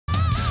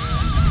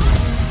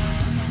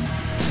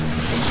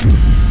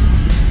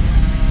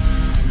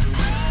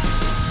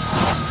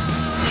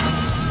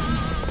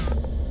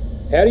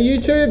Howdy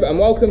YouTube, and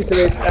welcome to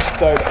this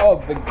episode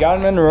of the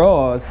Gunman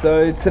Raw.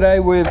 So today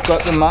we've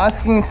got the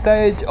masking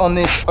stage on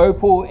this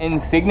Opel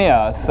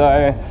Insignia.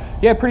 So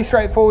yeah, pretty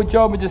straightforward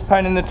job. We're just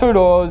painting the two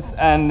doors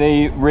and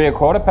the rear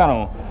quarter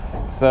panel.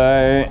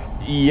 So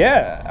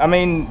yeah, I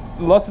mean,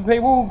 lots of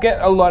people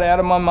get a lot out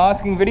of my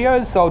masking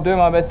videos, so I'll do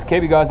my best to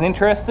keep you guys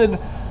interested.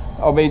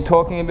 I'll be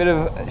talking a bit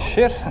of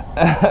shit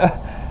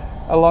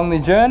along the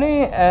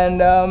journey,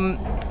 and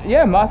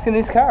yeah, masking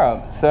this car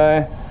up.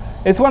 So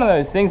it's one of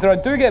those things that I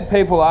do get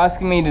people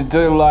asking me to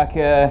do like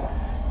a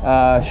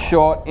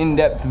short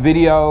in-depth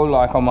video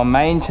like on my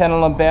main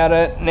channel about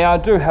it. Now I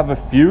do have a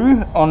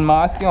few on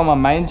masking on my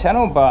main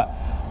channel, but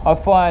I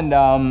find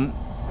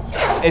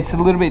it's a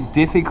little bit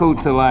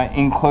difficult to like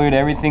include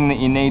everything that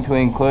you need to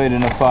include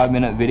in a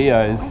 5-minute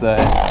video. So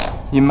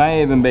you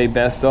may even be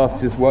best off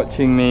just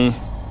watching me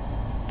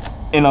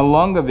in a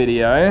longer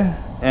video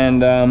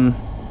and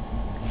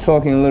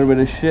talking a little bit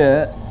of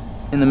shit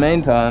in the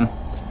meantime.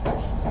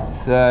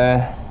 So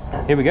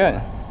here we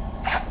go.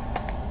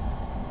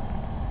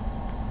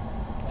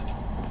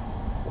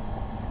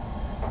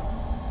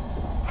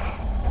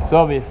 So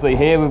obviously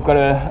here we've got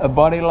a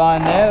body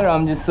line there.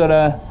 I'm just sort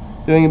of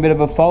doing a bit of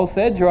a false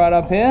edge right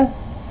up here.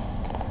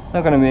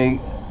 Not going to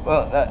be,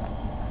 well, that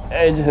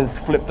edge has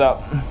flipped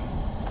up.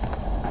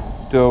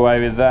 Do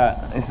away with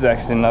that. This is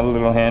actually another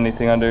little handy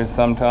thing I do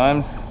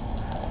sometimes.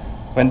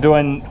 When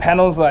doing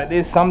panels like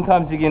this,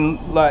 sometimes you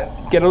can like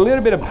get a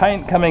little bit of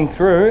paint coming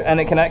through and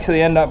it can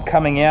actually end up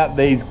coming out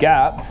these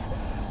gaps,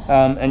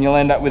 and you'll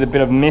end up with a bit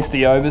of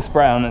misty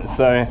overspray on it.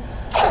 So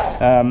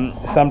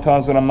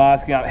sometimes when I'm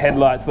masking up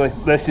headlights,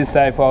 let's just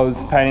say if I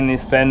was painting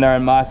this fender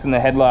and masking the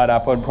headlight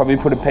up, I'd probably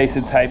put a piece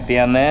of tape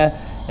down there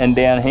and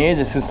down here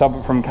just to stop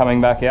it from coming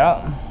back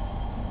out.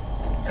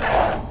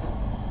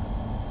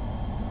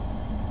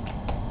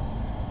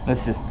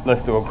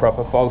 Let's do a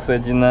proper false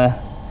edge in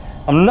there.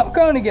 I'm not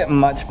going to get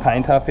much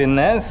paint up in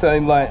there, so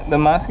like the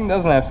masking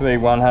doesn't have to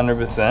be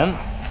 100%.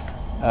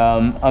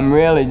 I'm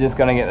really just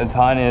going to get the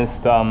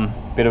tiniest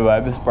bit of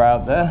overspray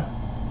out there.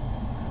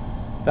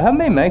 I haven't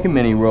been making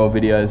many raw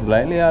videos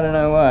lately. I don't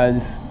know why. I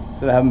just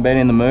sort of haven't been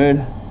in the mood.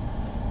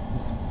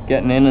 Just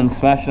getting in and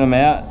smashing them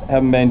out.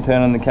 Haven't been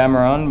turning the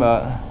camera on,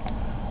 but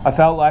I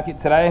felt like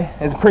it today.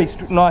 It's a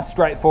pretty nice,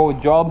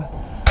 straightforward job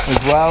as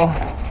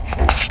well.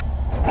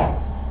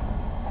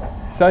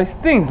 So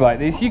things like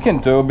this, you can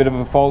do a bit of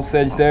a false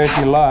edge there if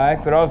you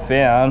like, but I've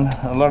found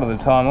a lot of the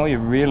time all you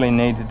really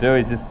need to do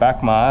is just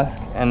back mask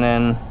and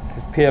then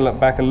just peel it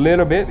back a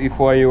little bit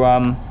before you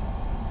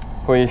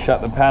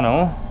shut the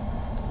panel.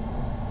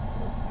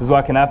 Because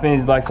what can happen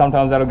is like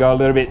sometimes that'll go a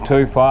little bit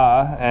too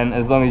far, and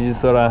as long as you're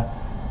sort of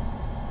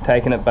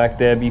taking it back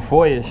there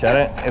before you shut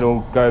it, it'll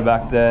go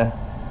back there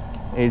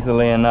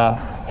easily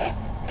enough.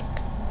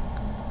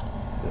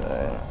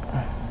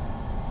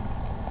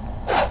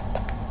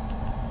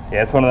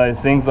 Yeah, it's one of those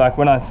things, like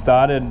when I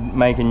started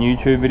making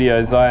YouTube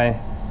videos, I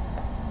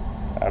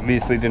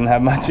obviously didn't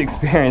have much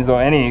experience or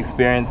any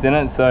experience in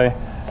it, so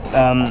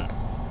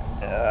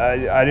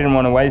I didn't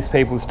want to waste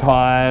people's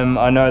time.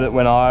 I know that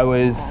when I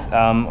was,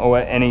 or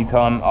at any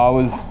time I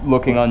was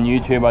looking on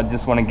YouTube, I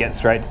just want to get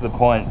straight to the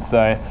point.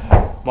 So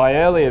my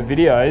earlier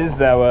videos,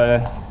 they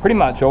were pretty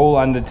much all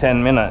under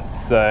 10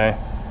 minutes, so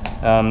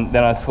then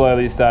I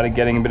slowly started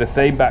getting a bit of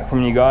feedback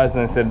from you guys,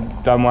 and I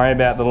said, don't worry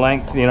about the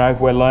length, you know, if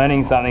we're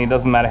learning something, it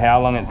doesn't matter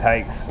how long it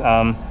takes,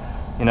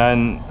 you know.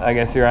 And I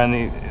guess you're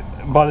only,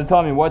 by the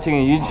time you're watching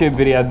a YouTube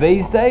video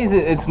these days,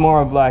 it's more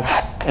of like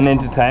an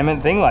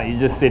entertainment thing, like you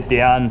just sit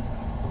down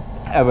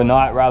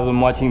overnight rather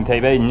than watching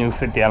TV, and you'll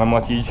sit down and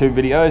watch YouTube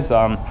videos.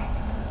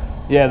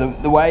 Yeah,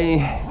 the way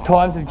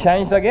times have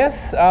changed, I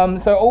guess.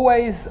 So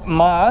always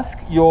mask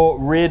your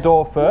rear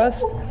door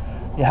first.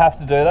 You have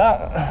to do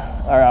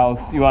that, or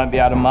else you won't be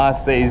able to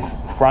mask these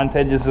front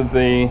edges of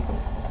the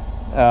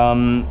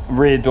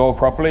rear door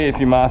properly if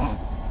you mask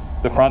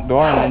the front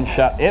door and then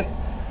shut it.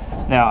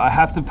 Now I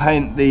have to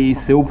paint the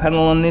sill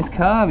panel on this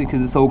car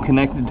because it's all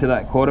connected to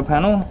that quarter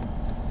panel.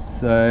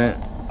 So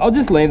I'll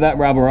just leave that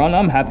rubber on.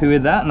 I'm happy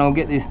with that, and I'll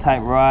get this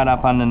tape right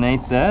up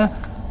underneath there,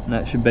 and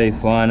that should be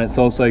fine. It's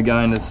also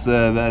going to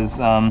serve as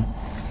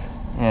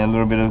yeah, a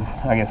little bit of,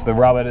 I guess, the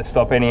rubber to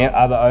stop any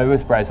other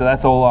overspray. So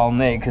that's all I'll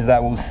need, because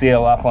that will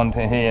seal up onto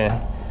here,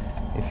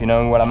 if you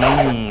know what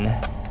I mean.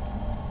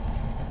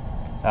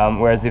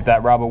 Whereas if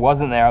that rubber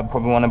wasn't there, I'd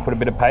probably want to put a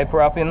bit of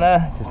paper up in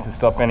there, just to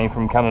stop any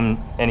from coming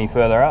any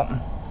further up.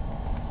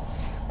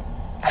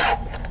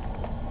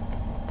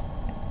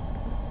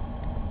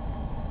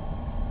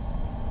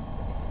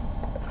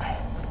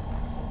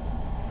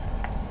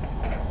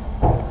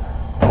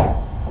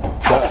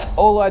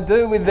 All I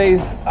do with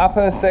these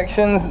upper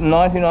sections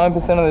 99%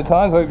 of the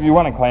time, so if you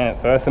want to clean it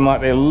first, there might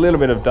be a little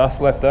bit of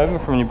dust left over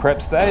from your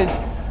prep stage.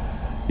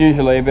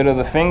 Usually a bit of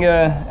the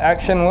finger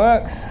action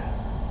works,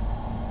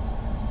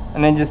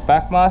 and then just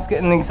back mask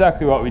it, and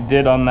exactly what we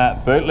did on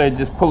that bootleg,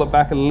 just pull it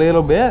back a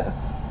little bit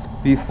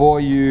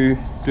before you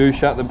do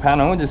shut the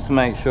panel, just to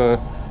make sure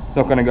it's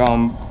not going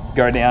to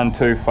go down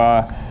too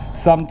far.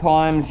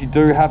 Sometimes you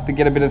do have to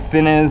get a bit of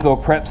thinners or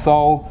prep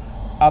sol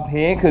up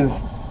here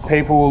because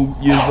people will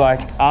use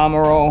like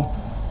Armor All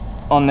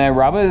on their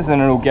rubbers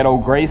and it'll get all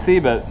greasy,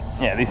 but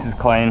yeah, this is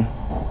clean,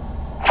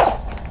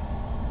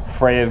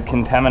 free of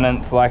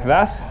contaminants like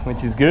that,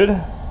 which is good.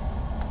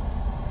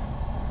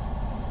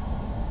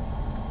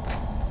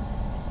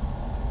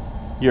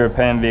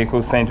 European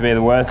vehicles seem to be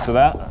the worst for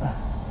that.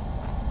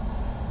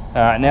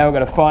 Alright, now we've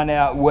got to find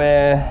out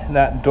where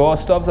that door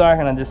stops. I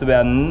reckon I just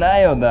about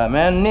nailed that,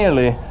 man,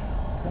 nearly.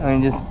 I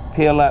can just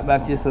peel that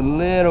back just a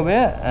little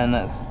bit and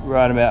that's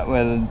right about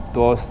where the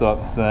door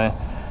stops. So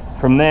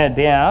from there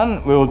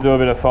down we'll do a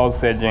bit of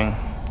false edging.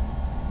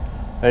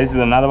 This is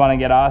another one I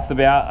get asked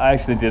about. I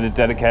actually did a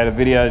dedicated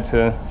video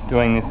to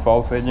doing this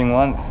false edging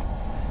once.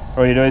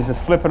 All you do is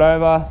just flip it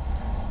over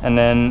and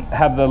then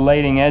have the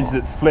leading edge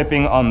that's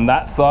flipping on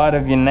that side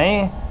of your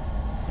knee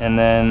and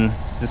then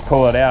just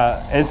pull it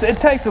out. It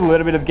takes a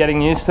little bit of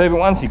getting used to, but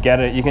once you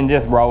get it you can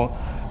just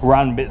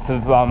run bits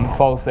of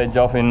false edge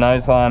off in no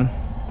time.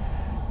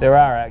 There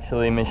are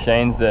actually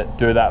machines that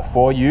do that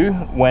for you.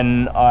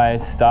 When I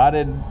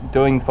started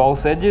doing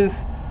false edges,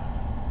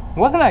 it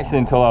wasn't actually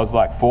until I was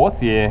like 4th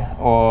year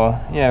or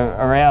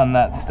yeah, around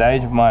that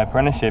stage of my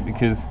apprenticeship,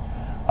 because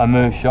I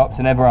moved shops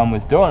and everyone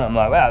was doing it. I'm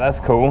like, wow,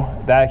 that's cool.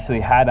 They actually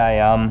had a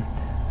I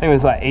think it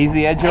was like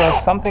Easy Edger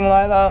or something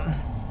like that.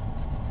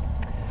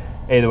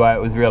 Either way,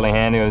 it was really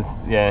handy. It was,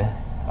 yeah,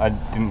 I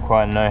didn't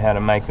quite know how to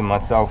make them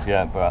myself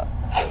yet, but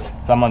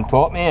someone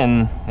taught me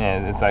and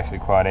yeah, it's actually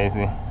quite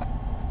easy.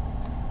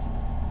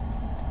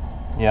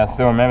 Yeah, I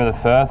still remember the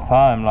first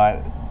time like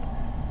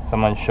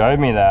someone showed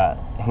me that.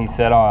 He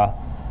said, oh,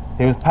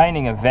 he was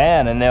painting a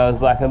van and there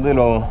was like a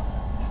little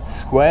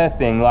square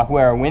thing like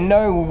where a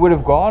window would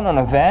have gone on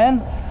a van,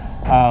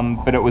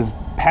 but it was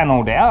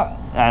panelled out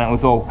and it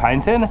was all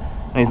painted.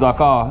 And he's like,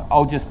 oh,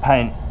 I'll just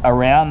paint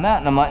around that.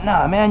 And I'm like,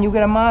 nah, man, you'll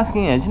get a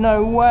masking edge.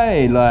 No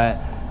way. Like,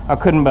 I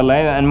couldn't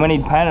believe it. And when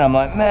he'd painted, I'm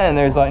like, man,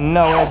 there's like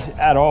no edge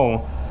at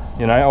all,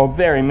 you know, or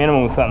very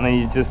minimal, something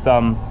you just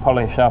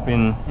polish up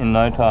in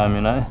no time,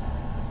 you know.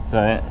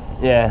 So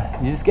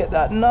yeah, you just get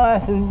that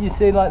nice, and you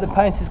see like the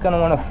paint's just going to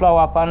want to flow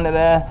up under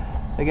there.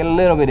 So get a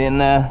little bit in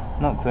there,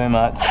 not too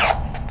much.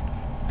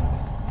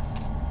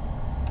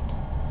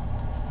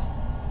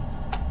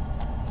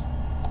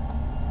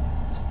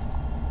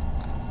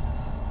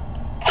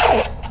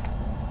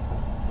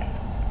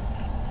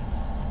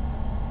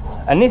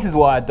 And this is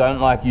why I don't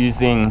like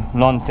using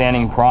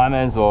non-sanding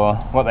primers, or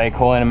what they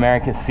call in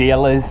America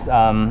sealers.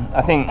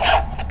 I think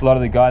a lot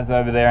of the guys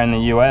over there in the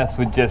US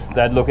would just,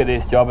 they'd look at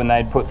this job and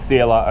they'd put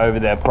sealer over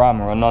their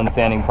primer or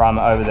non-sanding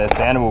primer over their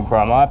sandable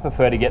primer. I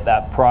prefer to get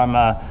that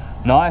primer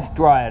nice,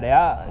 dry it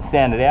out,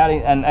 sand it out,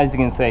 and as you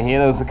can see here,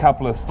 there was a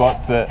couple of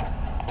spots that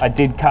I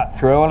did cut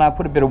through and I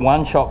put a bit of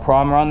one-shot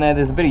primer on there.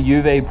 There's a bit of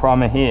UV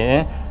primer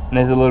here and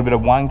there's a little bit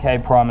of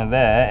 1K primer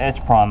there,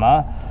 etch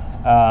primer.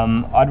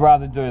 I'd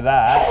rather do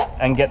that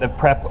and get the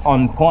prep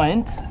on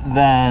point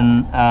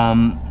than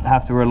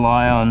have to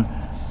rely on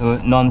the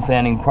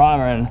non-sanding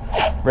primer. And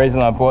the reason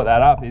I brought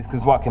that up is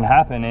because what can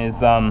happen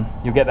is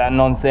you'll get that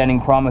non-sanding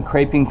primer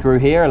creeping through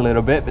here a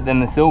little bit, but then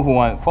the silver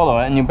won't follow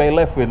it and you'll be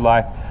left with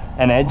like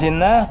an edge in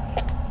there.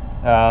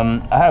 I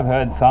have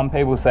heard some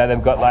people say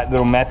they've got like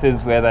little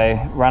methods where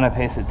they run a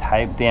piece of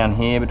tape down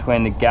here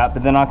between the gap,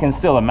 but then I can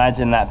still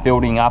imagine that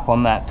building up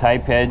on that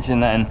tape edge,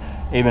 and then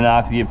even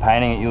after you're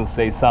painting it you'll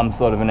see some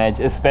sort of an edge,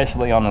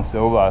 especially on a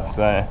silver.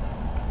 So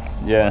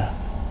yeah,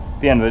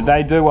 at the end of the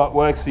day, do what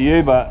works for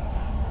you, but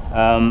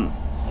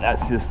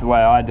that's just the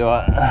way I do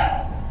it.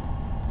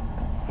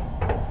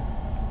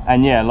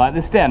 And yeah, like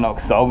the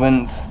Stand-Ox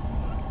solvents,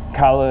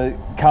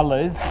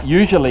 colors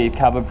usually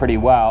cover pretty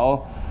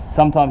well.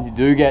 Sometimes you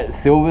do get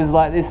silvers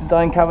like this that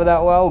don't cover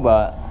that well,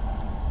 but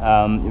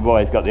you've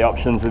always got the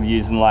options of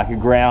using like a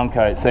ground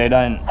coat, so you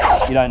don't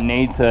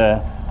need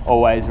to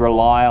always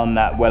rely on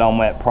that wet on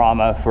wet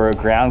primer for a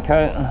ground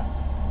coat.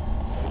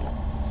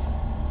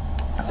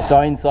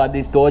 So inside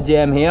this door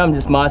jamb here, I'm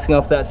just masking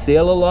off that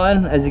sealer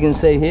line, as you can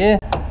see here.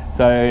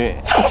 So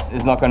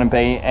there's not going to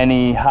be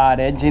any hard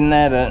edge in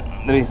there that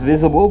is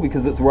visible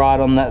because it's right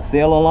on that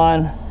sealer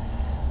line.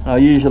 I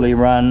usually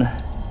run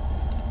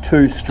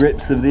 2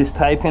 strips of this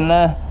tape in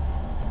there.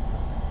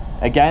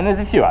 Again, there's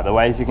a few other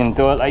ways you can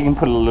do it. Like you can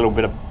put a little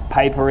bit of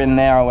paper in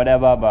there or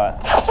whatever,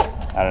 but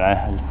I don't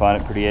know, I just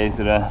find it pretty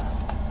easy to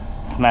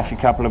smash a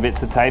couple of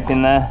bits of tape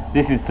in there.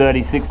 This is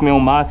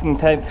 36mm masking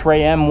tape,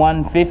 3M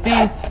 150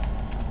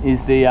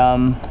 is the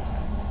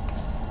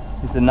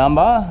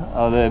number,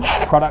 or the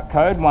product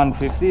code,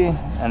 150,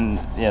 and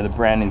yeah, the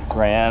brand is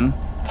 3M.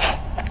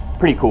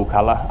 Pretty cool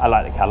color, I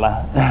like the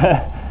color.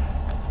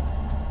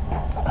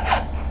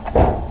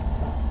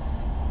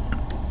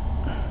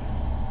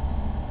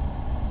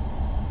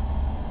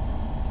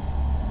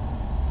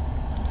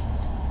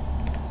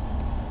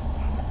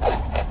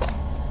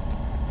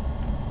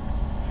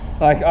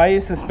 Like I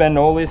used to spend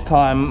all this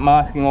time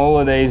masking all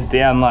of these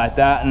down like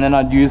that, and then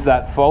I'd use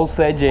that false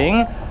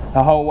edging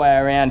the whole way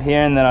around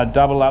here, and then I'd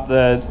double up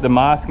the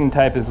masking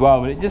tape as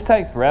well, but it just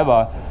takes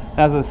forever.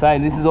 As I say,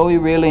 this is all you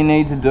really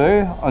need to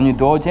do on your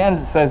door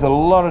jambs. It saves a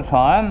lot of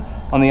time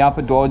on the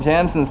upper door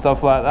jambs and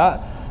stuff like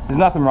that. There's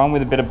nothing wrong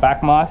with a bit of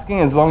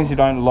backmasking as long as you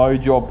don't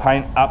load your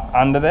paint up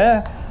under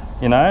there,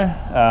 you know.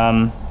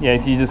 Yeah,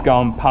 if you just go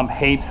and pump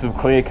heaps of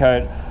clear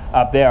coat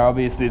up there,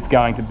 obviously it's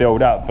going to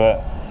build up,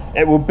 but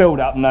it will build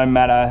up no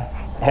matter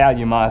how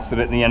you mask it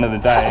at the end of the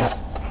day.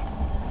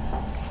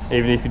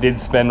 Even if you did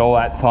spend all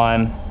that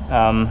time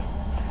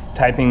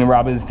taping the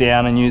rubbers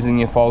down and using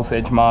your false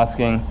edge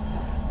masking,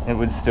 it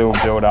would still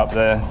build up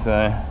there.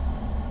 So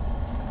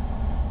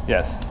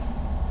yes,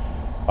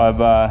 I've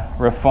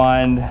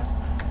refined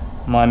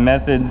my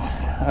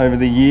methods over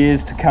the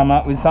years to come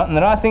up with something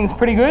that I think is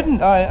pretty good.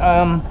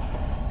 I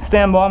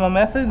stand by my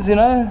methods, you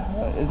know.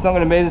 It's not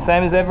going to be the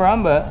same as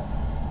everyone, but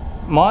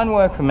mine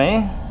work for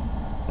me.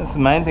 That's the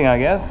main thing, I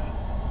guess.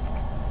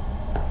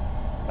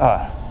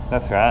 Oh,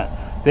 that's right.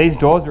 These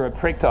doors are a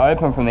prick to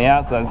open from the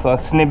outside, so I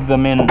snibbed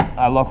them in,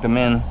 I locked them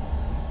in.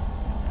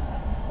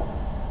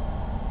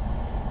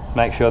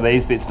 Make sure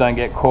these bits don't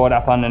get caught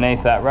up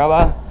underneath that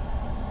rubber.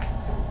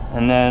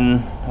 And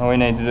then all we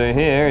need to do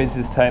here is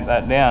just tape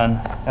that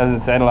down.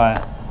 As I said, like,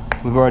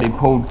 we've already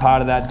pulled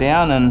part of that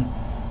down, and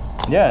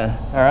yeah,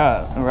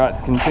 alright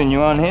to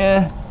continue on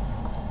here.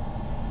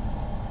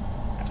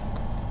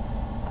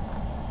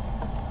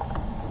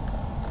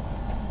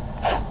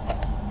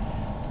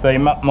 So you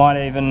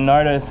might even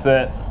notice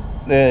that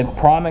the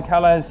primer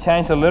colour has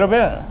changed a little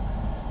bit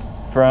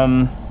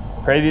from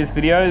previous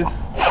videos.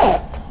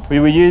 We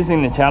were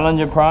using the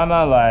Challenger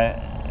primer, like,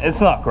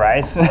 it's not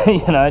great,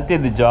 you know, it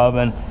did the job,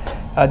 and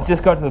I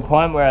just got to the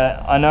point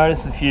where I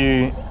noticed a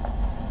few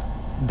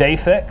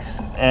defects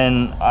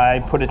and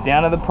I put it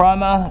down to the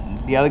primer.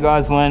 The other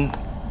guys weren't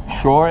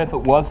sure if it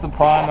was the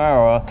primer,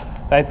 or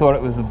they thought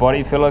it was the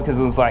body filler because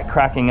it was like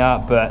cracking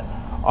up, but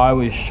I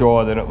was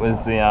sure that it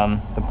was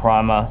the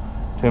primer.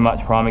 Too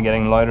much primer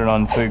getting loaded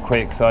on too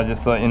quick, so I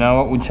just thought, you know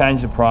what, we'll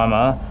change the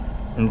primer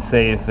and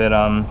see if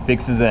it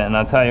fixes it. And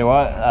I'll tell you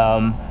what,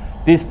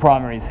 this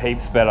primer is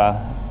heaps better.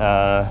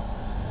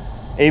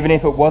 Even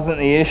if it wasn't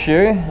the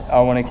issue, I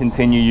want to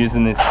continue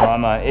using this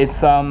primer.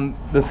 It's the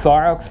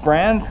Cyrox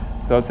brand,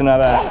 so it's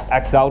another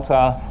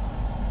Axalta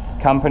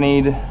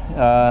companied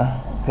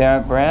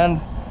parent brand.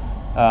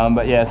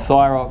 But yeah,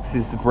 Cyrox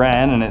is the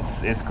brand, and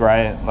it's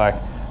great, like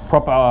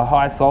proper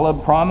high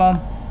solid primer.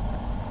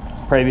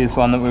 Previous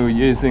one that we were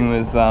using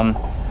was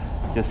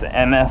just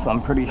MS, I'm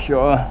pretty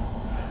sure.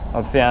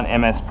 I've found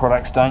MS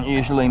products don't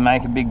usually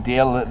make a big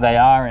deal that they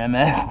are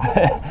MS,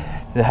 but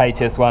the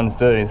HS ones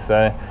do.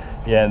 So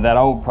yeah, that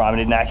old primer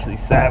didn't actually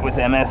say it was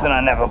MS, and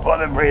I never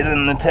bothered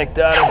reading the tech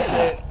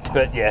data,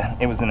 but yeah,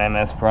 it was an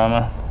MS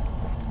primer.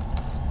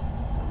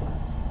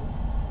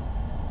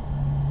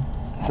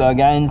 So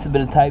again, it's a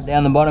bit of tape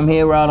down the bottom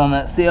here, right on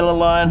that sealer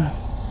line.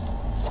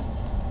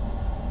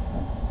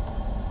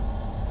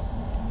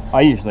 I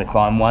usually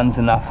find one's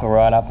enough for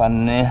right up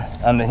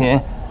under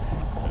here.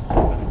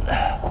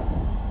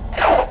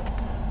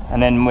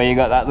 And then where you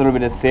got that little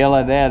bit of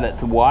sealer there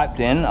that's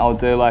wiped in, I'll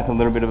do like a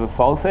little bit of a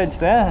false edge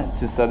there,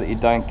 just so that you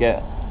don't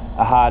get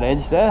a hard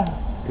edge there,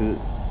 because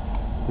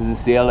the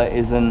sealer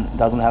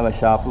doesn't have a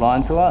sharp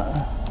line to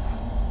it.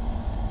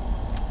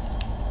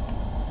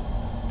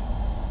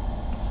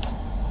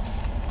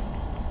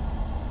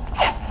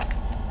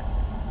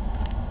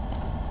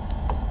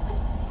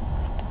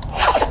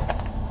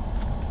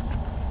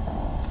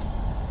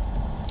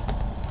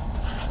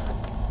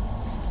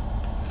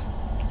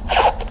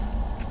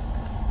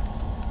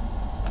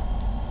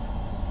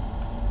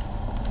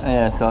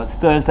 Yeah, so it's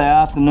Thursday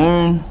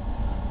afternoon,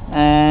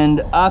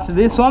 and after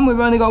this one we've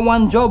only got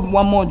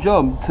one more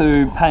job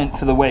to paint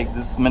for the week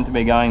that's meant to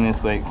be going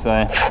this week. So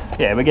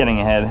yeah, we're getting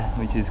ahead,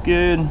 which is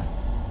good.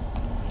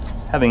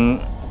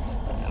 Having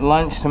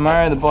lunch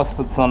tomorrow. The boss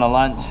puts on a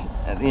lunch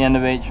at the end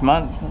of each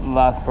month,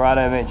 last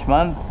Friday of each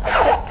month.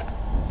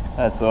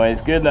 That's always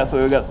good. That's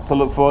what we've got to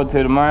look forward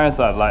to tomorrow.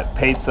 So like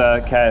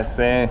pizza,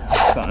 KFC,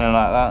 something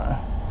like that.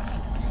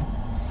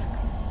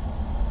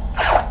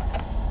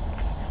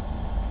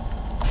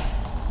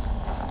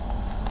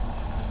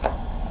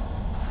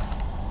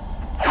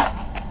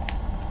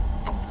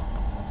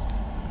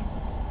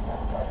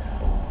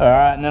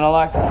 Alright, and then I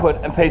like to put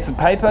a piece of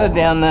paper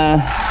down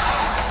the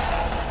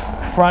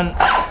front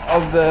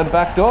of the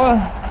back door.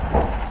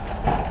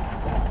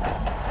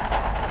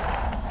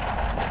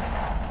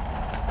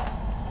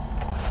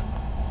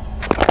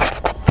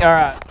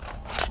 Alright,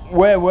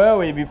 where were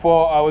we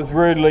before I was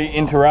rudely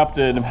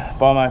interrupted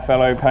by my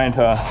fellow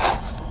painter?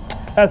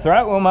 That's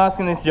right, we're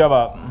masking this job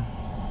up.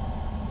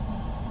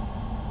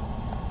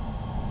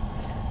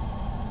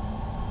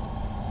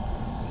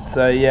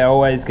 So yeah,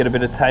 always get a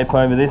bit of tape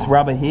over this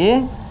rubber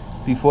here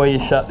before you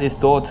shut this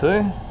door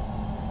too.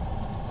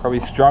 Probably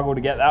struggle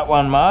to get that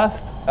one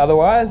masked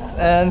otherwise,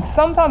 and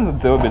sometimes I'll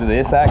do a bit of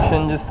this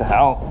action just to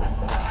help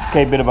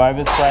keep a bit of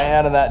overspray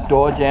out of that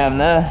door jamb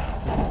there.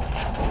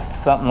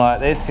 Something like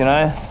this, you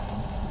know.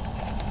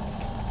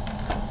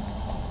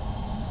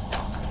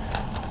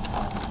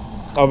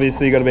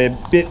 Obviously you've got to be a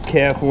bit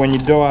careful when you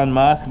do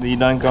unmask that you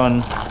don't go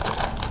and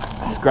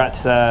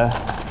scratch the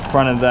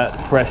front of that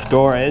fresh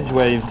door edge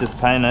where you've just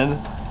painted.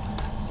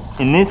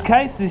 In this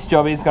case, this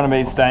job is going to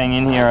be staying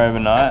in here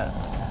overnight.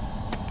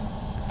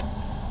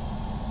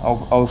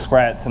 I'll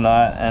spray it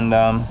tonight and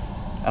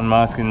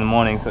unmask it in the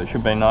morning, so it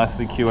should be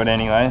nicely cured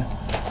anyway.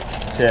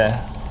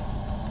 Yeah,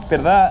 bit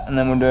of that, and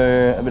then we'll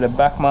do a bit of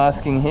back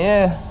masking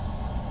here.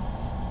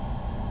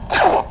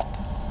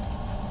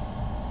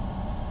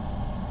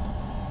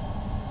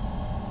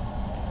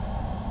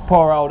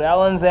 Poor old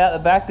Alan's out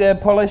the back there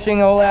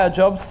polishing all our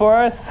jobs for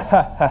us.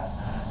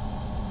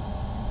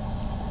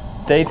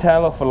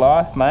 Detailer for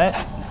life, mate.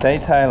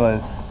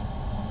 Detailers.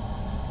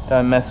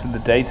 Don't mess with the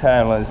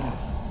detailers.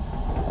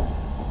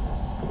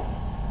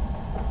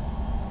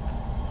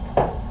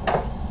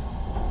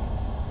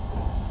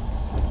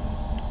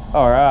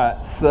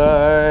 Alright,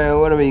 so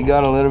what have we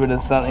got? A little bit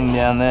of something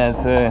down there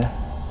too.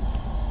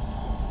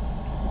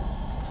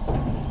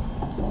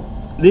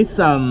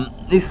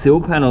 This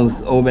sill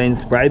panel's all been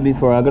sprayed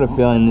before. I got a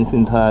feeling this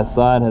entire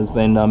side has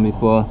been done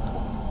before.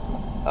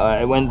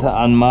 I went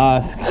to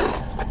unmask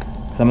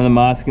some of the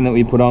masking that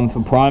we put on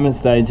for primer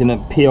stage, and it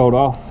peeled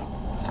off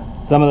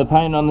some of the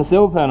paint on the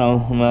sill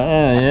panel. I'm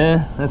like,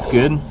 yeah, that's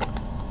good.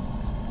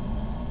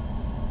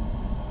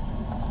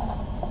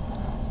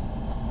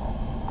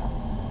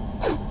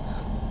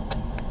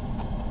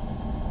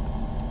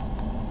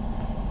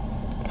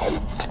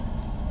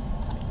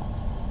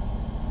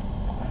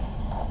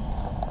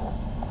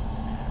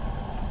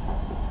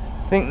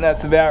 I think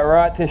that's about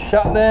right to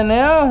shut there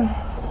now.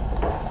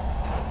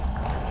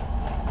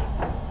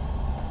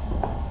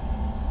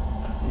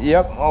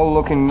 Yep, all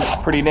looking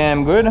pretty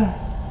damn good.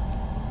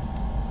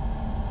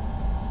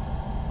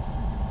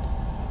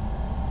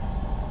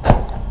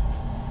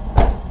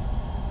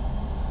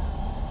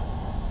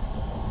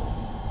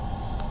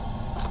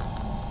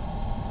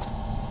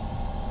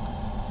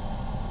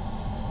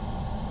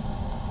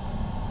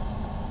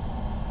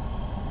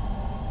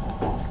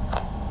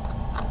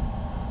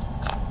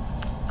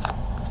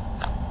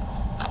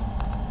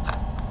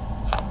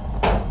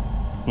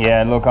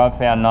 Yeah, look, I've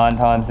found 9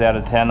 times out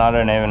of 10 I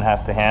don't even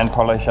have to hand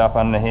polish up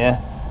under here.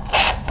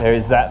 There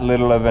is that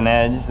little of an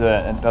edge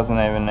that it doesn't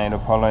even need a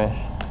polish.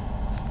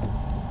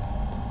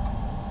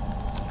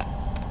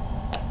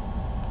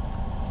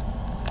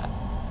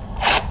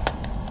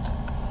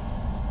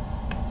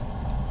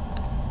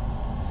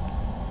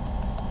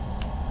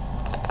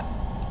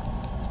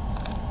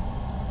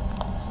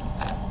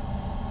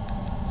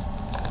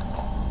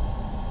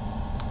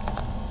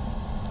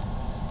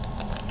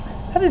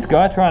 This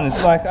guy trying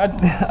to, like,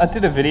 I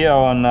did a video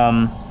on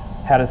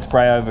how to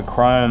spray over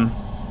chrome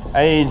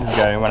ages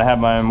ago when I had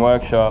my own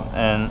workshop,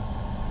 and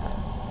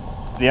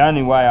the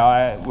only way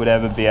I would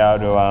ever be able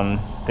to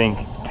think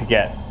to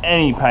get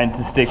any paint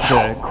to stick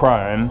to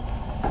chrome,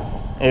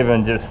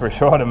 even just for a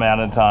short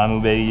amount of time,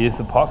 would be to use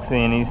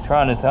epoxy. And he's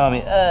trying to tell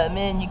me, oh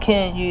man, you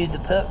can't use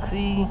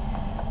epoxy.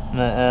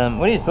 Like,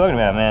 what are you talking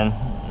about, man?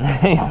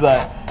 He's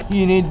like,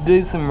 you need to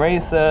do some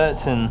research.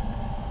 And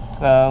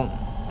well,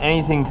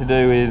 anything to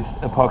do with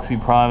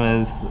epoxy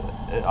primers,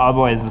 I've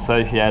always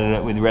associated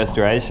it with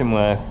restoration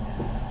work.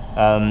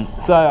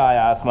 So I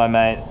asked my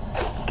mate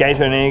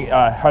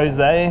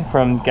Jose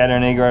from Gator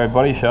Negro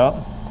Body Shop,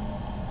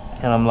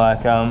 and I'm like,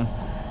 you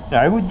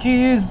know, would you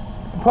use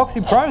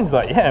epoxy primers? He's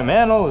like, yeah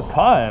man, all the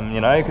time, you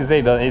know, because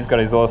he's got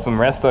his awesome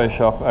resto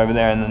shop over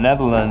there in the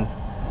Netherlands.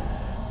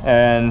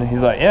 And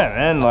he's like, yeah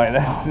man, like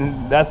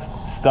that's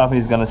stuff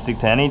is going to stick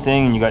to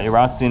anything, and you got your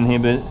rust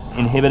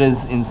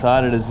inhibitors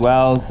inside it as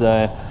well.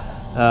 So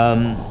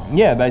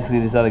yeah, basically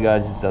this other guy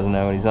just doesn't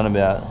know what he's on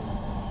about.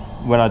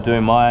 When I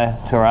do my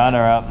Tirana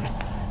up,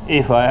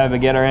 if I ever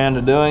get around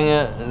to doing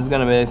it, it's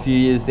going to be a few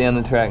years down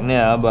the track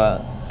now,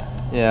 but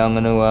yeah, I'm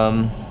going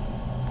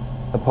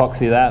to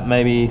epoxy that,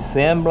 maybe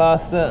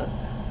sandblast it,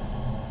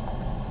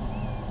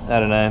 I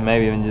don't know,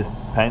 maybe even just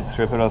paint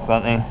strip it or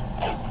something.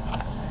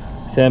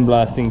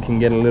 Sandblasting can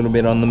get a little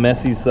bit on the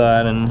messy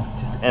side and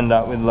just end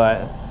up with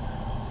like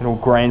little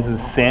grains of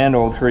sand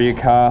all through your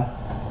car.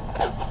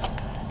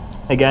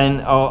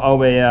 Again, I'll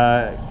be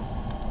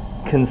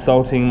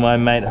consulting my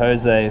mate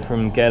Jose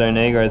from Gato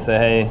Negro to say,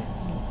 hey,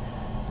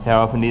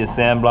 how often do you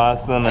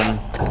sandblast them, and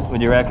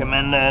would you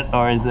recommend it?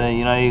 Or is there,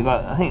 you know,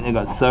 I think they've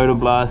got soda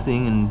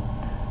blasting and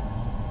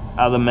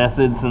other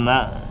methods and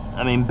that.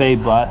 I mean,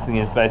 bead blasting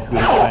is basically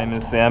the same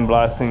as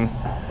sandblasting.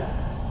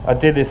 I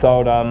did this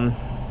old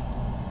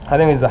I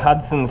think it was a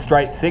Hudson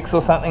Straight 6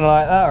 or something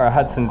like that, or a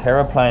Hudson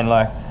Terraplane,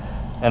 like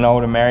an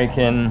old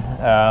American,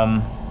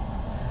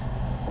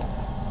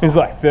 it was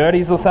like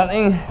 30s or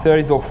something,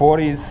 30s or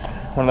 40s,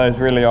 one of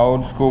those really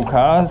old school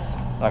cars,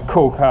 like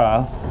cool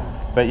car.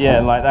 But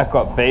yeah, like that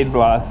got bead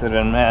blasted,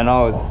 and man,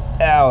 I was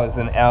hours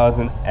and hours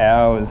and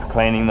hours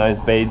cleaning those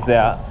beads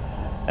out.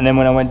 And then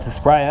when I went to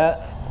spray it,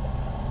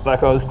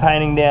 like I was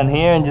painting down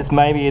here and just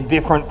maybe a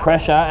different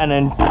pressure, and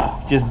then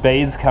just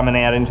beads coming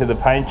out into the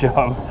paint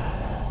job.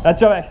 That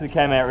job actually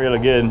came out really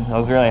good. I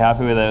was really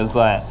happy with it. It was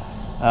like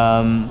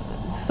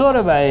sort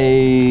of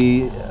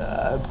a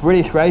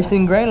British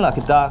racing green, like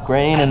a dark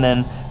green, and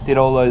then did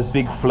all those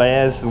big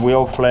flares,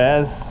 wheel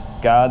flares,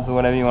 guards or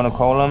whatever you want to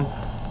call them.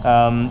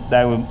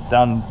 They were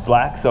done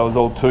black, so it was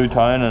all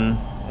two-tone, and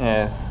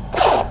Yeah,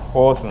 it's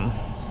awesome.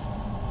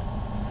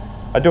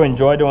 I do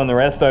enjoy doing the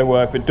resto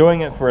work, but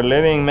doing it for a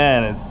living,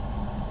 man,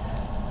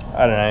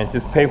 I don't know,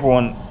 just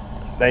people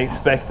they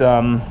expect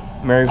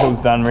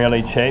miracles done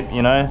really cheap,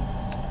 you know.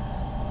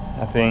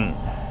 I think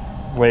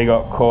we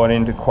got caught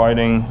into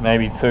quoting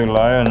maybe too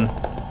low, and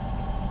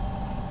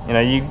you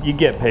know, you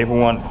get people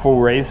want full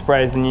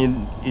resprays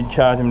and you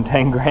charge them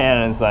 10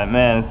 grand, and it's like,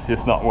 man, it's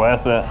just not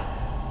worth it.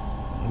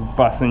 You're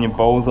busting your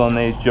balls on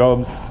these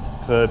jobs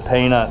for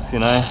peanuts, you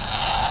know.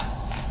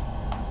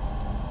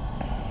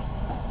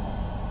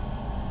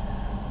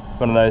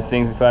 One of those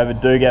things, if I ever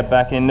do get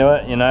back into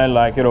it, you know,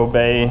 like it'll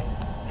be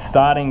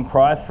starting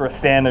price for a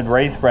standard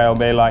respray will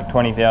be like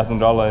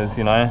 $20,000,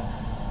 you know,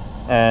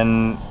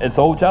 and it's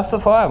all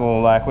justifiable.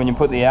 Like when you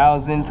put the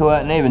hours into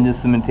it and even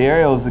just the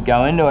materials that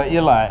go into it,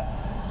 you're like,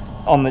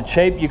 on the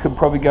cheap you could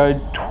probably go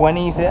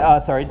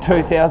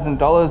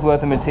 $2,000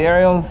 worth of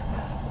materials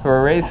for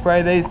a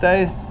respray these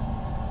days.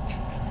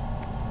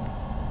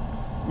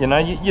 You know,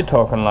 you're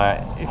talking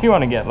like, if you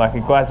want to get like a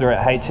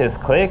Glazerette HS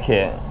clear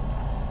kit,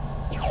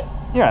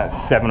 you're at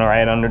 $700 or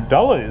 $800,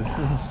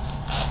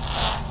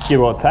 give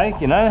or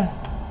take, you know.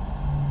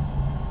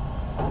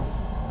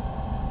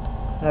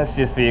 That's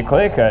just for your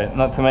clear coat,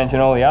 not to mention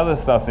all the other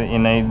stuff that you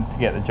need to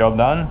get the job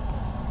done.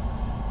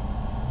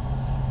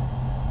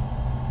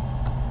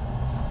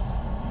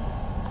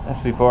 That's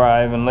before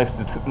I even lift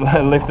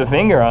a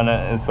finger on it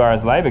as far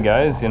as labour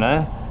goes, you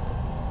know.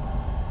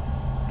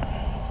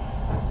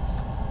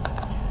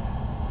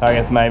 I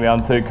guess maybe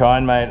I'm too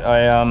kind, mate.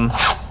 I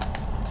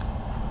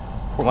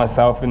put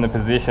myself in the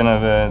position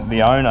of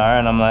the owner,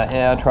 and I'm like,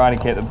 yeah, I'll try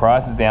to keep the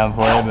prices down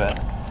for you, but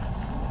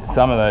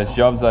some of those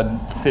jobs I'd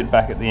sit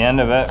back at the end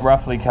of it,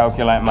 roughly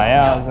calculate my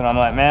hours, and I'm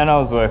like, man, I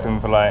was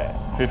working for like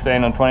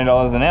 $15 or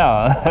 $20 an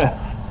hour.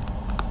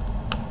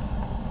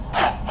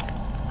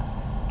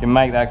 Can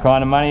make that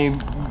kind of money,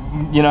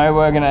 you know,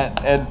 working at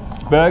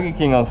Burger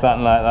King or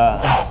something like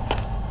that.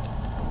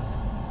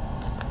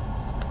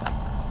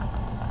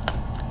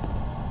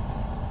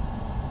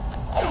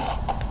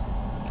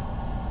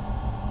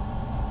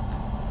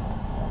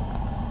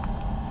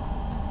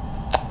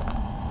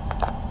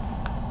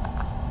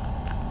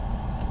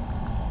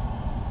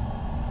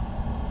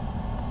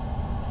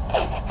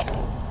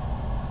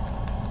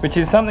 Which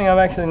is something I've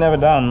actually never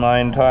done my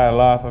entire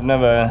life. I've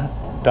never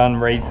done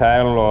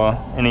retail or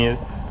any of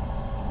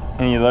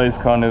those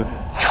kind of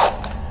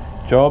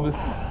jobs.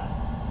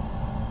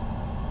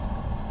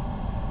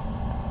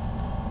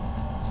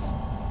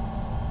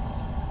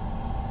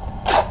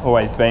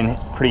 Always been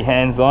pretty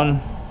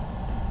hands-on.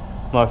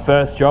 My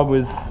first job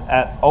was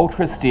at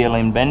Ultra Steel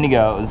in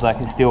Bendigo. It was like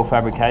a steel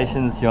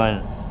fabrications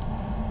joint,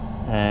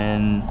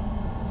 and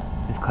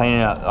just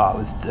cleaning up. Oh,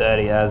 it was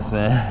dirty as,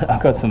 man. I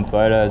got some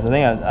photos.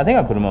 I think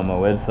I put them on my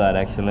website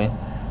actually.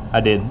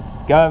 I did.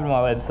 Go over to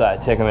my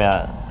website, check them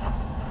out.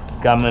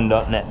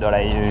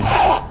 Gunman.net.au.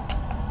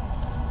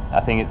 I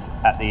think it's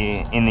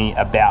in the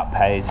about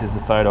page. There's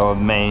a photo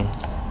of me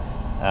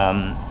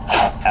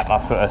at my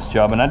first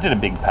job, and I did a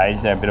big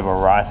page there, a bit of a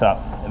write-up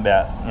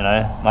about, you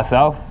know,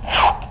 myself.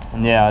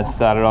 And yeah, I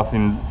started off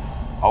in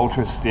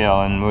Ultra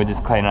Steel, and we were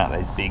just cleaning up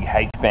these big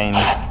H-beams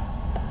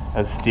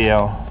of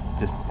steel.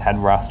 Just had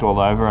rust all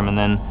over them, and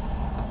then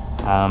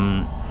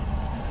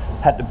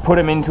had to put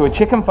them into a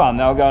chicken farm.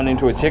 They were going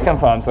into a chicken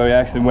farm, so we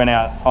actually went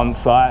out on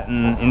site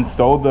and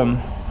installed them,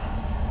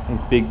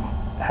 these big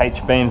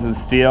H-beams of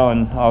steel,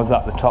 and I was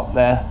up the top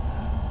there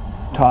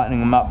tightening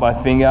them up by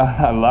finger.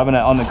 I'm loving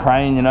it on the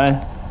crane, you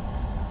know.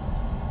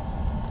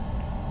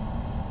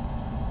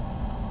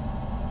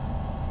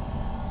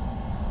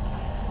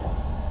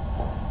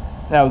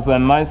 That was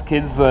when most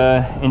kids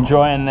were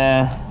enjoying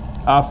their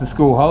after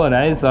school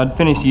holidays. I'd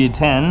finished year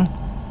 10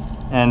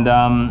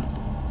 and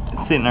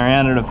sitting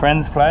around at a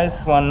friend's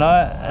place one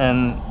night,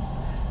 and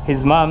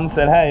his mum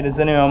said, hey, does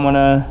anyone want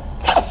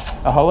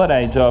a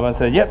holiday job? I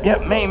said, yep,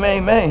 me,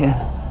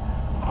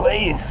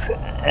 please.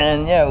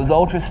 And yeah, it was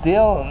Ultra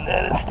Steel,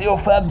 a steel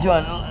fab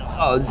joint.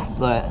 I was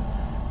like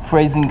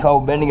freezing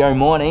cold Bendigo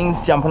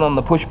mornings, jumping on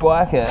the push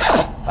bike at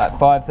like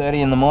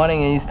 5:30 in the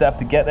morning. I used to have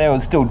to get there, it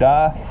was still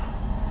dark.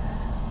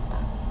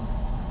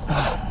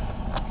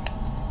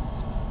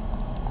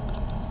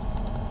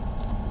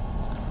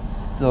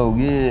 So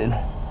good.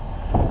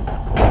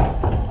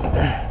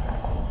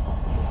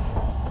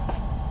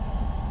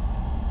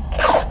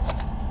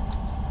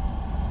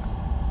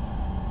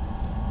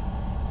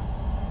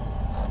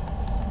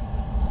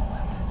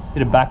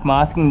 Bit of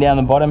backmasking down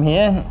the bottom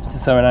here,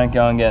 just so I don't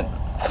go and get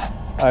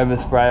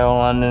overspray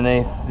all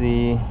underneath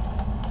the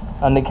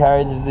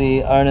undercarriage of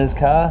the owner's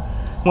car.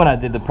 When I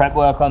did the prep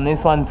work on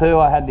this one too,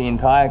 I had the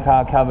entire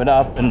car covered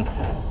up, and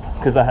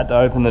because I had to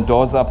open the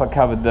doors up, I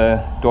covered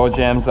the door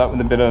jambs up with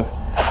a bit of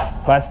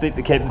plastic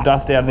to keep the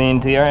dust out of the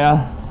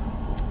interior.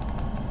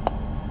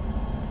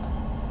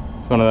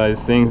 It's one of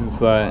those things,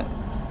 it's like,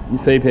 you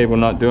see people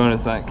not doing it,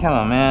 it's like, come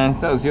on man, if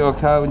that was your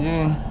car, would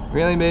you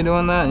really be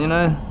doing that, you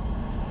know?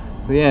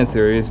 The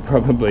answer is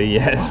probably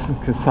yes,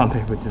 because some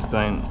people just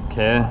don't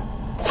care.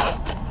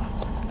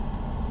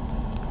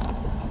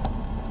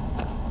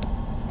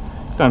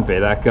 Don't be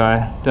that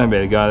guy. Don't be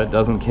the guy that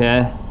doesn't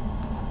care.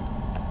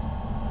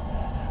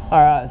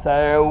 Alright,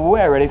 so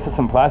we're ready for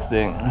some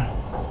plastic.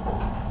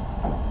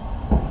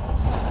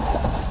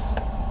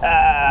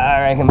 I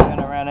reckon we're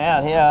gonna run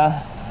out here.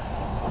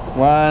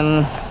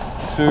 1,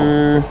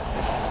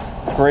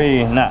 2,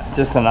 3. Nah,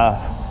 just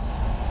enough.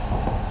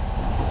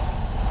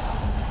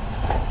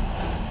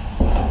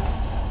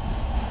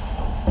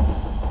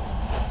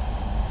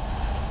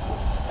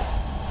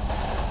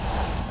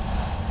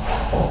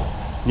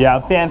 Yeah,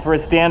 I found for a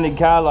standard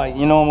car, like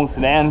your normal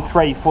sedan,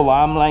 3 full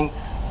arm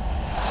lengths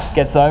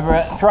gets over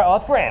it.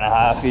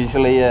 3.5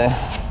 usually,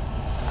 yeah.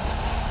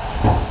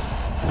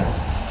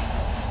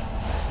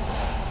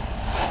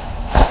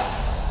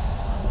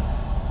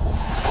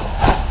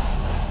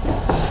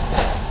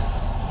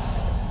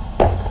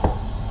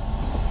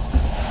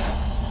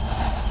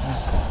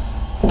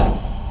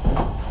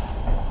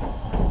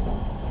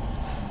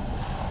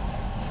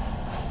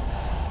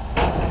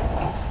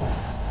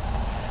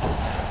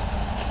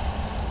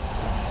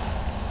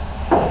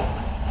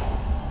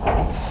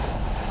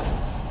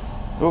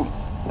 Oh,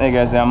 there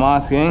goes our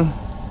masking.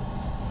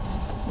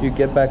 You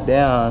get back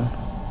down.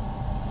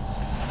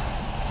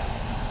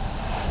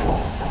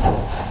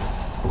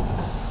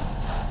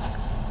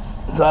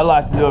 So I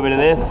like to do a bit of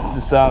this.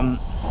 Just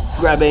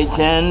grab each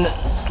end,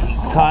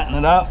 tighten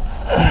it up.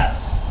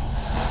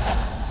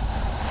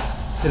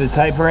 Bit of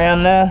tape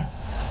around there.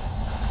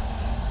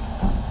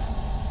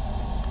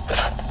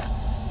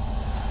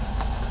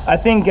 I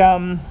think,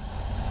 yeah,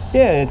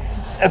 it's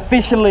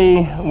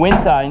officially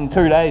winter in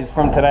 2 days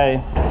from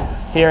today.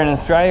 Here in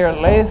Australia at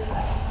least,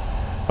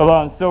 although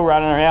I'm still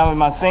running around with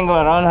my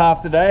singlet on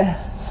half the day.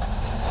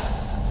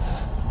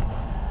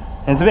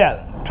 And it's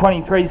about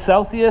 23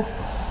 Celsius.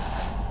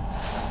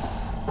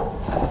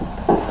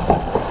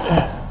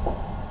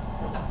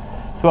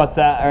 So what's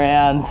that,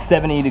 around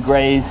 70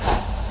 degrees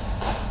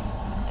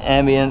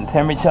ambient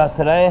temperature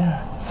today,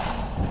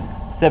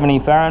 70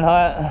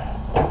 Fahrenheit.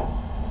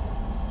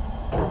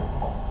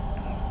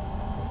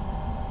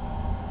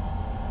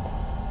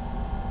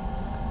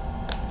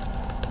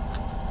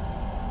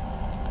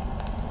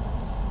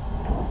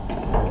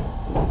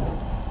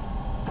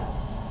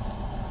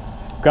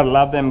 Gotta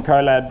love them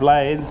Colad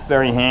blades,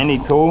 very handy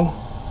tool.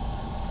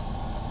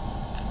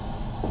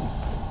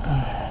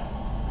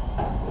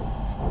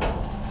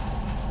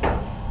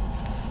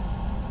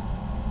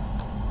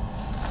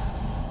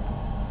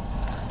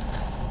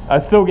 I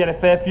still get a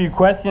fair few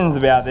questions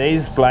about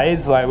these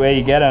blades, like where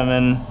you get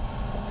them,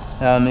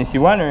 and if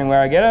you're wondering where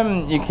I get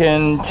them, you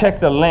can check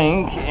the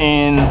link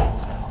in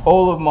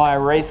all of my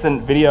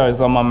recent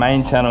videos on my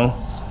main channel.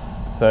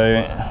 So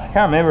I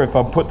can't remember if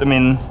I put them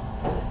in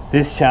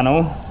this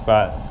channel,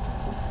 but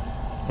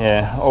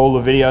yeah, all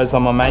the videos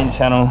on my main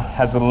channel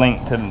has a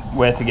link to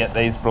where to get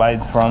these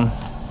blades from.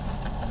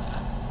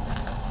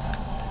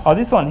 Oh,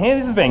 this one here,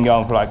 this has been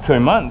going for like 2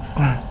 months.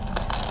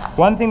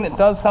 One thing that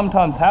does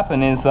sometimes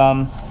happen is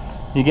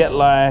you get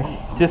like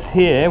just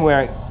here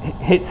where it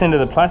hits into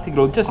the plastic,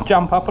 it'll just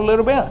jump up a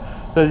little bit.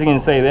 So as you can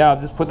see there,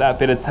 I've just put that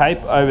bit of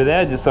tape over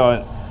there just so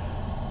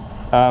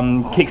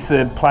it kicks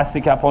the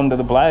plastic up onto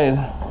the blade,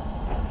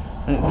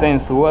 and it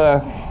seems to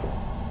work.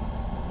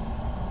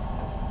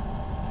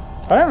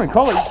 I don't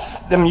recall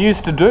them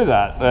used to do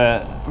that,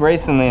 but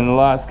recently in the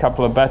last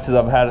couple of batches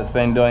I've had, it's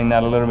been doing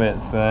that a little bit.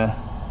 So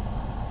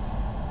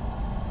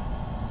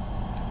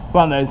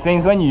one of those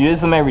things, when you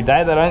use them every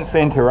day, they don't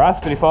seem to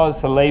rust, but if I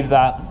was to leave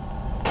that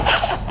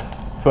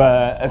for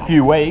a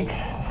few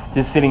weeks,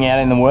 just sitting out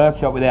in the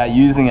workshop without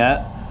using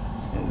it,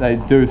 they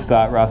do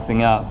start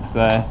rusting up.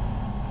 So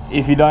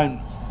if you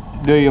don't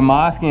do your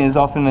masking as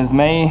often as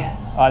me,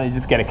 either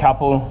just get a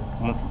couple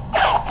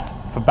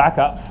for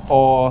backups,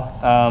 or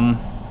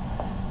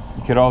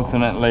you could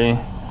alternately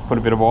just put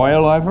a bit of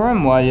oil over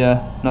them while you're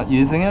not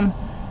using them.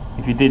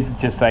 If you did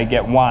just say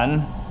get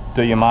one,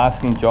 do your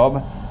masking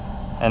job,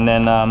 and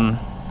then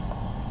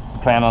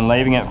plan on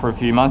leaving it for a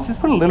few months,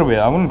 just put a little bit,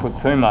 I wouldn't put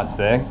too much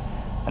there.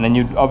 And then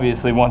you'd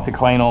obviously want to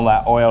clean all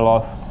that oil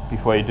off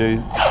before you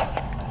do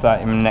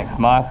start your next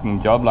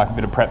masking job, like a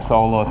bit of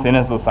Prepsol or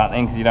thinners or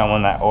something, because you don't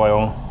want that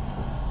oil,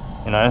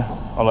 you know,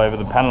 all over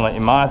the panel that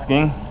you're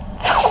masking.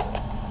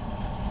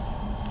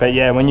 But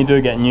yeah, when you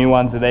do get new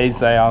ones of these,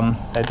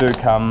 they do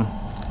come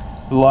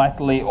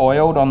lightly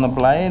oiled on the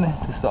blade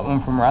to stop them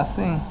from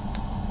rusting.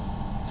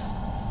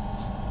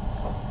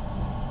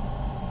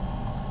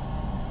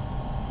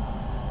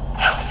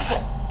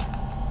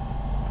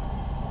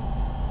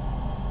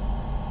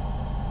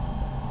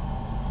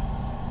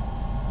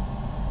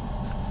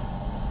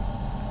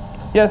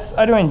 Yes,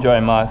 I do enjoy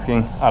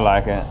masking. I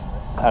like it.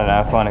 I don't know,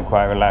 I find it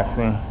quite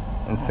relaxing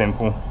and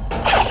simple.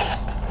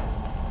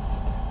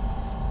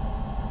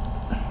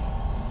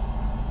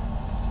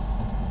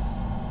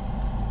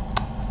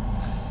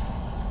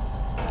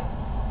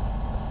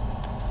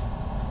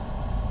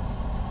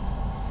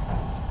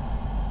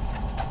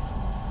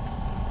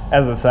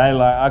 As I say,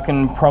 like, I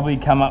can probably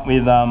come up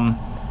with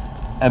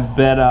a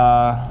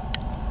better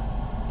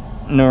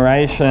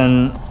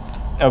narration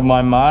of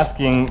my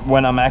masking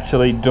when I'm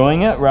actually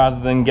doing it, rather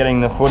than getting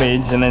the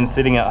footage and then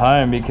sitting at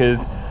home,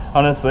 because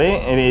honestly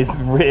it is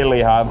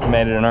really hard for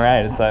me to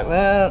narrate. It's like,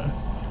 well,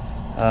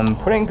 I'm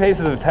putting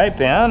pieces of tape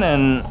down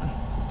and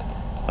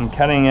I'm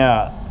cutting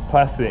out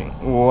plastic.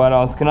 What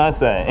else can I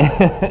say?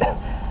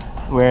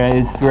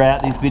 Whereas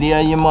throughout this video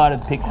you might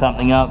have picked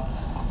something up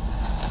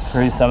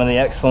through some of the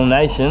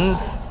explanations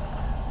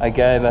I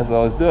gave as I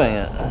was doing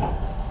it.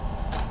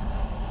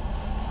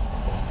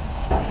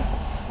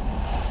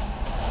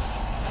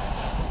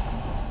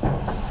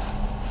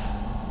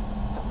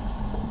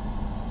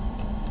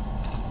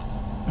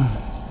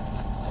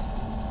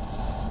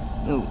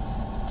 Ooh.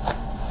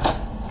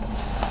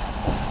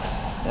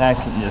 That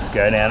can just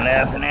go down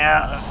there for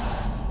now.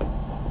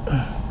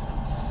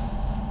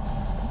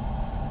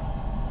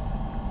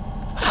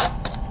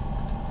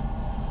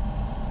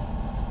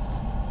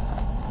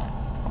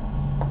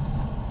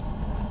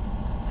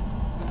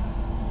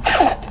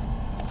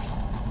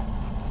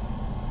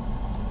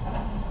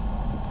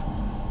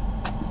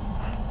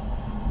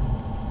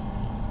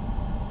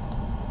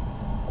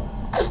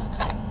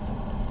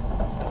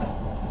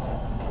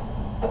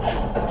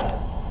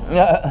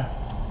 Yeah.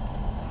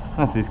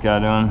 What's this guy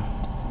doing?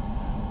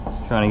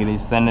 Trying to get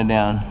his fender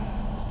down.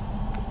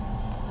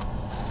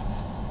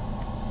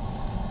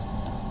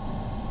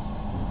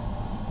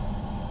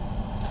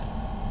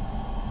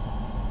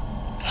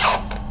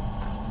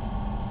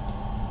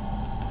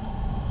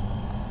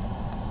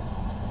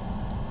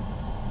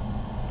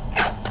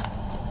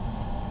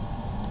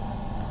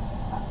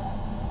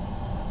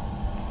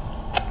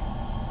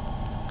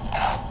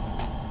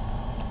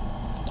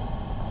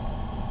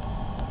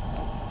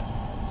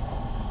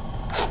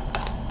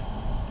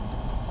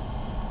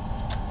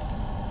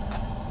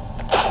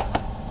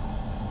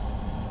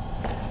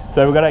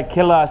 So we've got a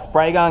killer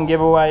spray gun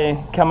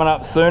giveaway coming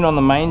up soon on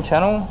the main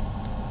channel.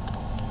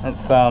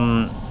 It's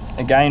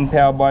again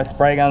powered by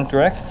Spray Guns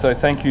Direct, so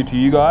thank you to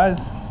you guys.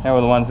 They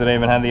were the ones that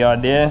even had the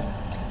idea.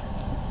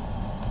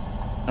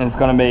 And it's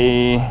going to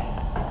be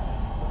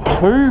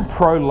 2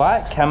 Pro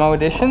Light camo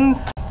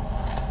editions,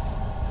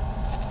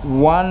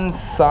 1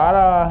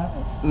 SATA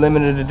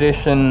limited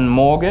edition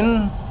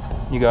Morgan.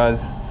 You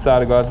guys,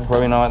 SATA guys will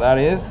probably know what that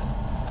is.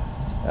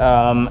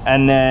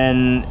 And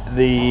then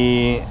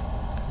the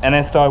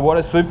NSI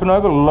Water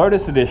Supernova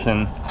Lotus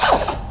Edition,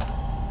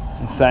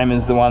 same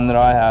as the one that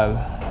I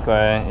have. So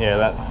yeah,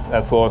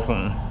 that's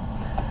awesome.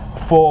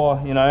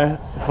 4, you know,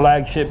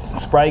 flagship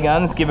spray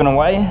guns given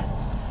away.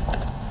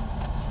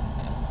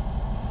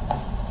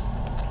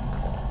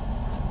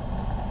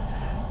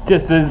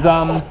 Just as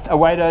a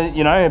way to,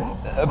 you know,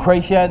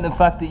 appreciate the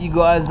fact that you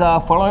guys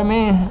follow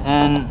me,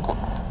 and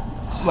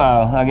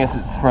well, I guess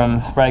it's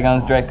from Spray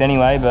Guns Direct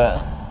anyway, but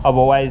I've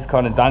always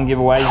kind of done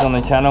giveaways on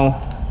the channel,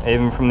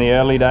 even from the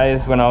early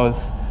days when I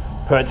was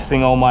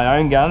purchasing all my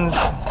own guns.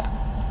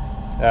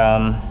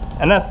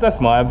 And that's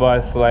my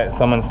advice, like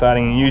someone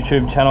starting a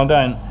YouTube channel,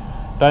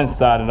 don't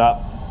start it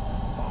up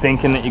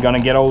thinking that you're going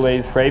to get all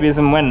these freebies.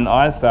 And when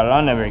I started,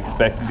 I never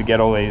expected to get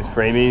all these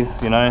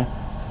freebies, you know.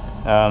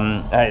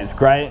 Hey, it's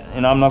great,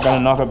 and I'm not going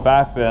to knock it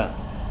back, but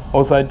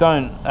also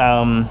don't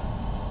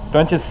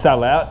just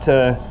sell out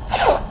to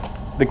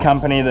the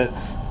company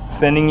that's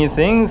sending you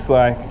things.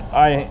 Like,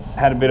 I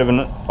had a bit of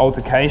an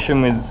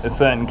altercation with a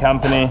certain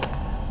company.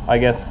 I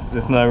guess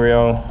there's no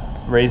real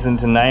reason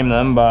to name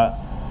them, but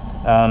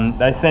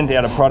they sent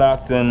out a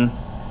product, and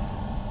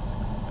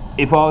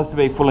if I was to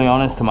be fully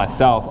honest to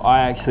myself,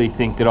 I actually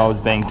think that I was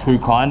being too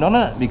kind on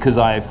it, because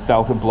I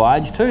felt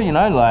obliged to, you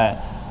know, like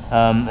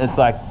it's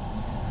like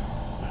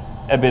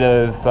a bit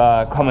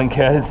of common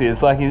courtesy.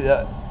 It's like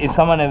if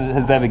someone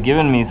has ever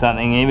given me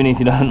something, even if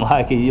you don't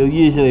like it, you'll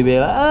usually be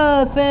like,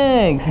 oh,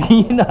 thanks.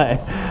 You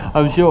know,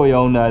 I'm sure we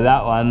all know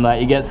that one.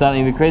 Like, you get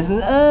something for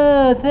Christmas,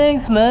 oh,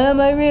 thanks, ma'am,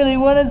 I really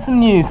wanted some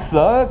new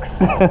socks.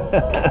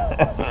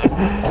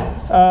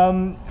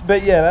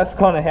 But yeah, that's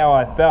kind of how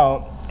I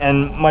felt.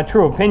 And my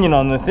true opinion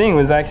on the thing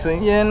was actually,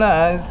 yeah,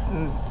 no,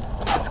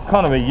 it's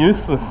kind of a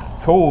useless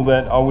tool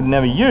that I would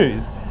never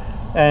use.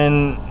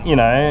 And, you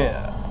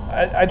know,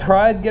 I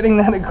tried getting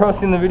that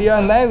across in the video,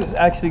 and they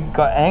actually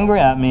got angry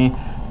at me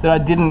that I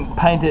didn't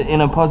paint it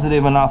in a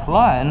positive enough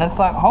light. And it's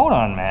like, hold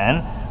on,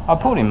 man. I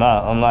pulled him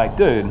up. I'm like,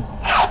 dude,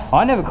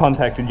 I never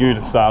contacted you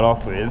to start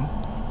off with,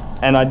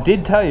 and I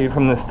did tell you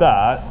from the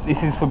start,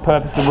 this is for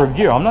purpose of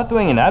review. I'm not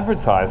doing an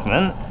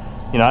advertisement.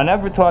 You know, an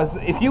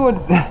advertisement, if you were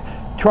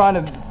trying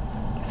to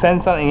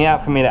send something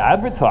out for me to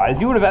advertise,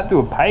 you would have had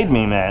to have paid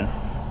me, man.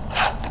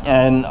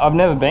 And I've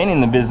never been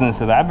in the business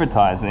of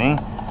advertising.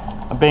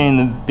 I've been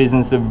in the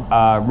business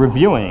of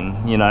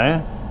reviewing, you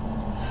know.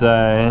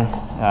 So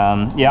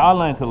yeah, I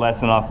learned a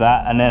lesson off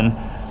that. And then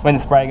when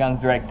Spray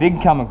Guns Direct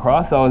did come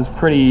across, I was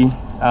pretty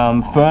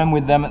firm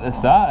with them at the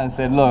start and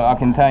said, look, I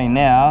can tell you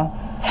now,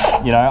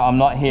 you know, I'm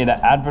not here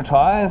to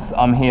advertise,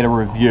 I'm here to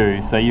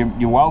review. So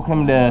you're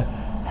welcome to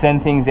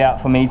send things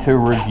out for me to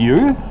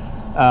review,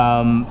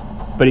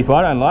 but if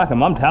I don't like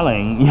them, I'm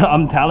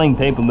telling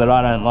people that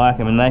I don't like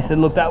them. And they said,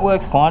 look, that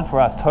works fine for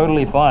us,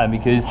 totally fine,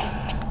 because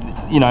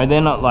you know,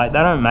 they're not like, they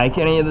don't make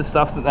any of the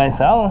stuff that they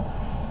sell.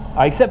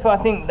 Except for, I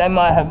think they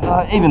might have,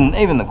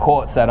 even the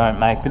quartz they don't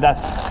make, but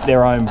that's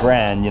their own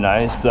brand, you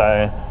know.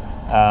 So,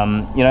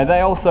 you know,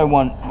 they also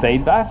want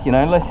feedback, you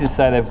know. Let's just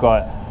say they've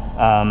got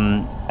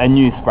a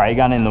new spray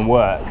gun in the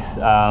works,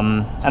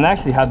 and they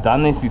actually have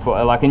done this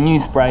before, like a new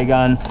spray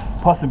gun,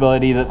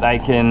 possibility that they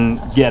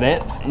can get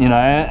it, you know,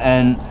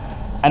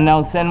 and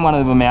they'll send one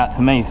of them out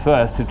to me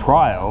first to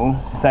trial,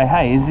 to say,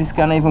 hey, is this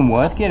gun even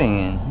worth getting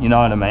in, you know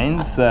what I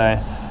mean? So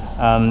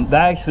they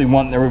actually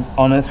want the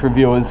honest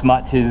review as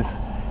much as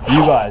you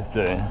guys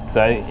do.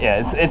 So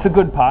yeah, it's a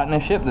good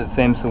partnership that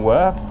seems to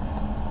work.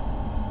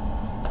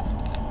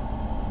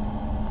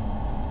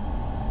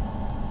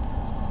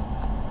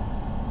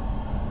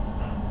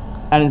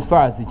 And as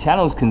far as the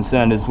channel's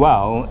concerned as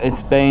well,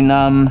 it's been,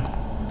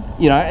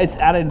 you know, it's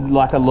added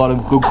like a lot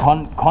of good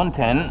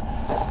content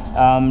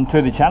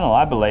to the channel,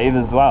 I believe,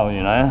 as well,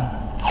 you know.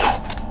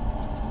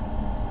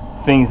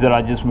 Things that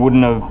I just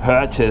wouldn't have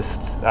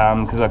purchased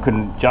because I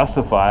couldn't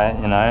justify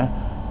it, you know.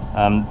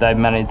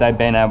 They've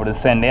been able to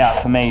send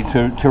out for me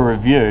to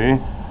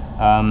review,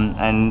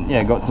 and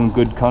yeah, got some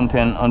good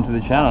content onto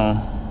the channel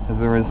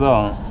as a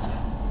result.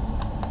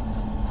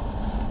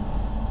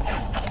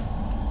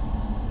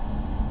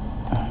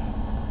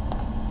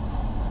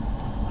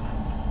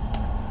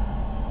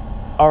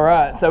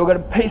 Alright, so we've got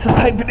a piece of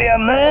paper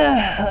down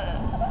there.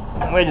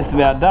 We're just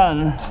about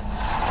done.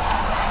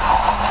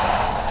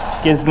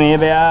 Gives me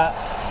about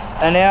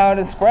an hour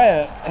to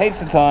spray it,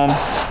 heaps of time.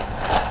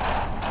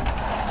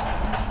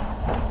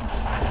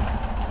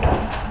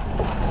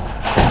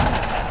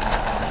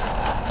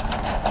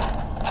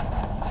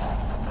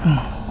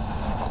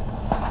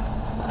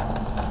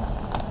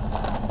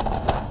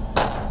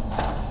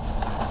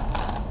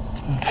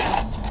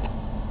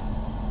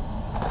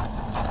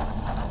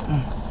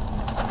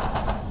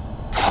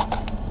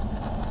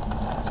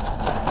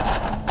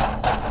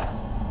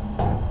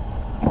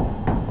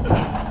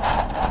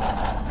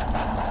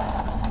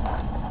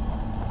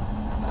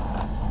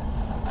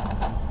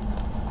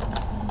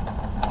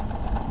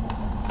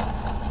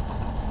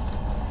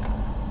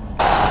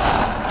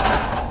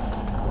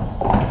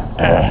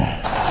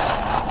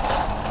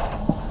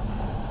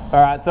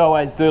 Alright, so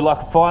always do like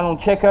a final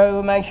check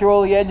over, make sure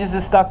all the edges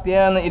are stuck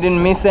down, that you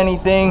didn't miss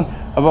anything.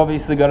 I've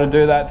obviously got to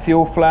do that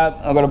fuel flap.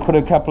 I've got to put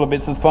a couple of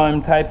bits of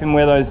foam tape in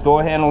where those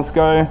door handles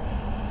go.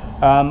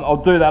 I'll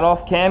do that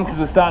off cam because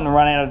we're starting to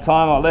run out of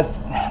time. Let's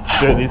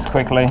do this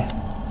quickly.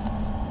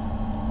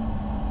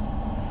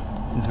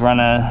 Just run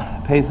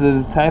a piece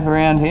of tape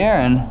around here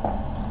and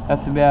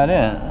that's about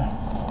it.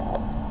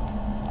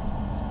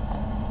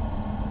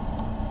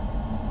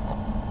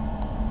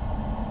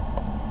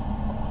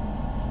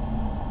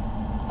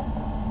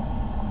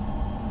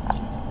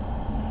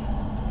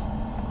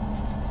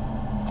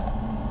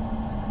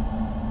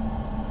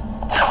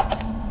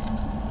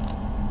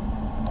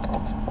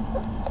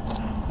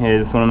 Yeah,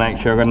 just want to make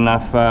sure I've got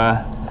enough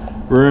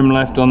room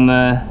left on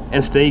the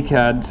SD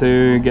card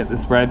to get the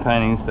spray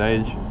painting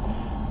stage.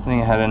 I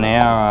think I had an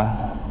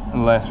hour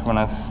left when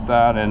I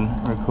started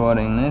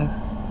recording this.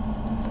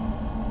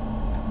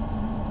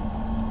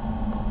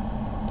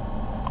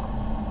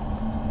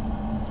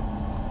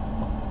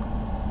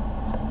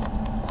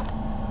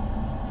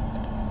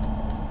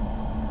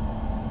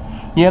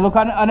 Yeah, look,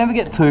 I never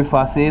get too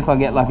fussy if I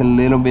get like a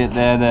little bit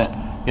there that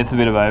gets a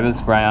bit of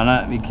overspray on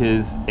it,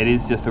 because it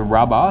is just a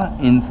rubber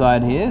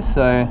inside here,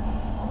 so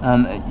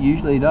it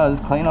usually does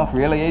clean off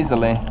really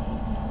easily,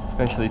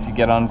 especially if you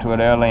get onto it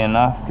early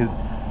enough, because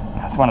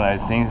it's one of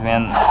those things,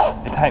 man,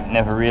 the tape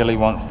never really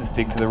wants to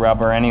stick to the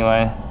rubber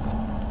anyway.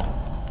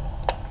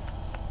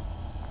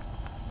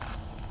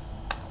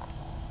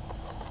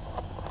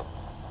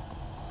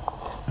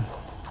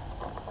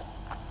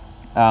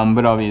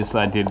 But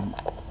obviously I did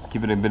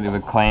give it a bit of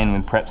a clean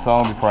with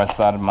Prepsol before I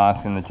started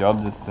masking the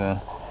job, just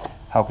to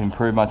help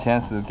improve my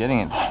chances of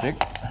getting it to stick.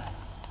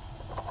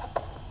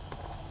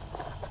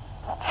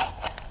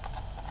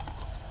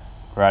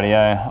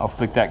 Rightio, I'll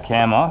flick that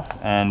cam off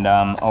and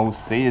I'll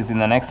see you in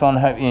the next one.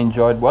 Hope you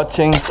enjoyed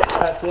watching.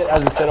 That's it.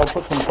 As I said, I'll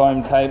put some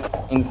foam tape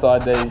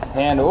inside these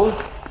handles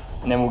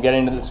and then we'll get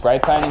into the spray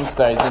painting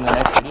stage in the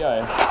next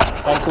video.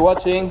 Thanks for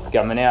watching.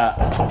 Gunman out.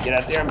 Get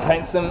out there and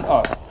paint some,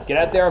 get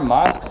out there and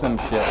mask some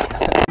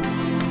shit.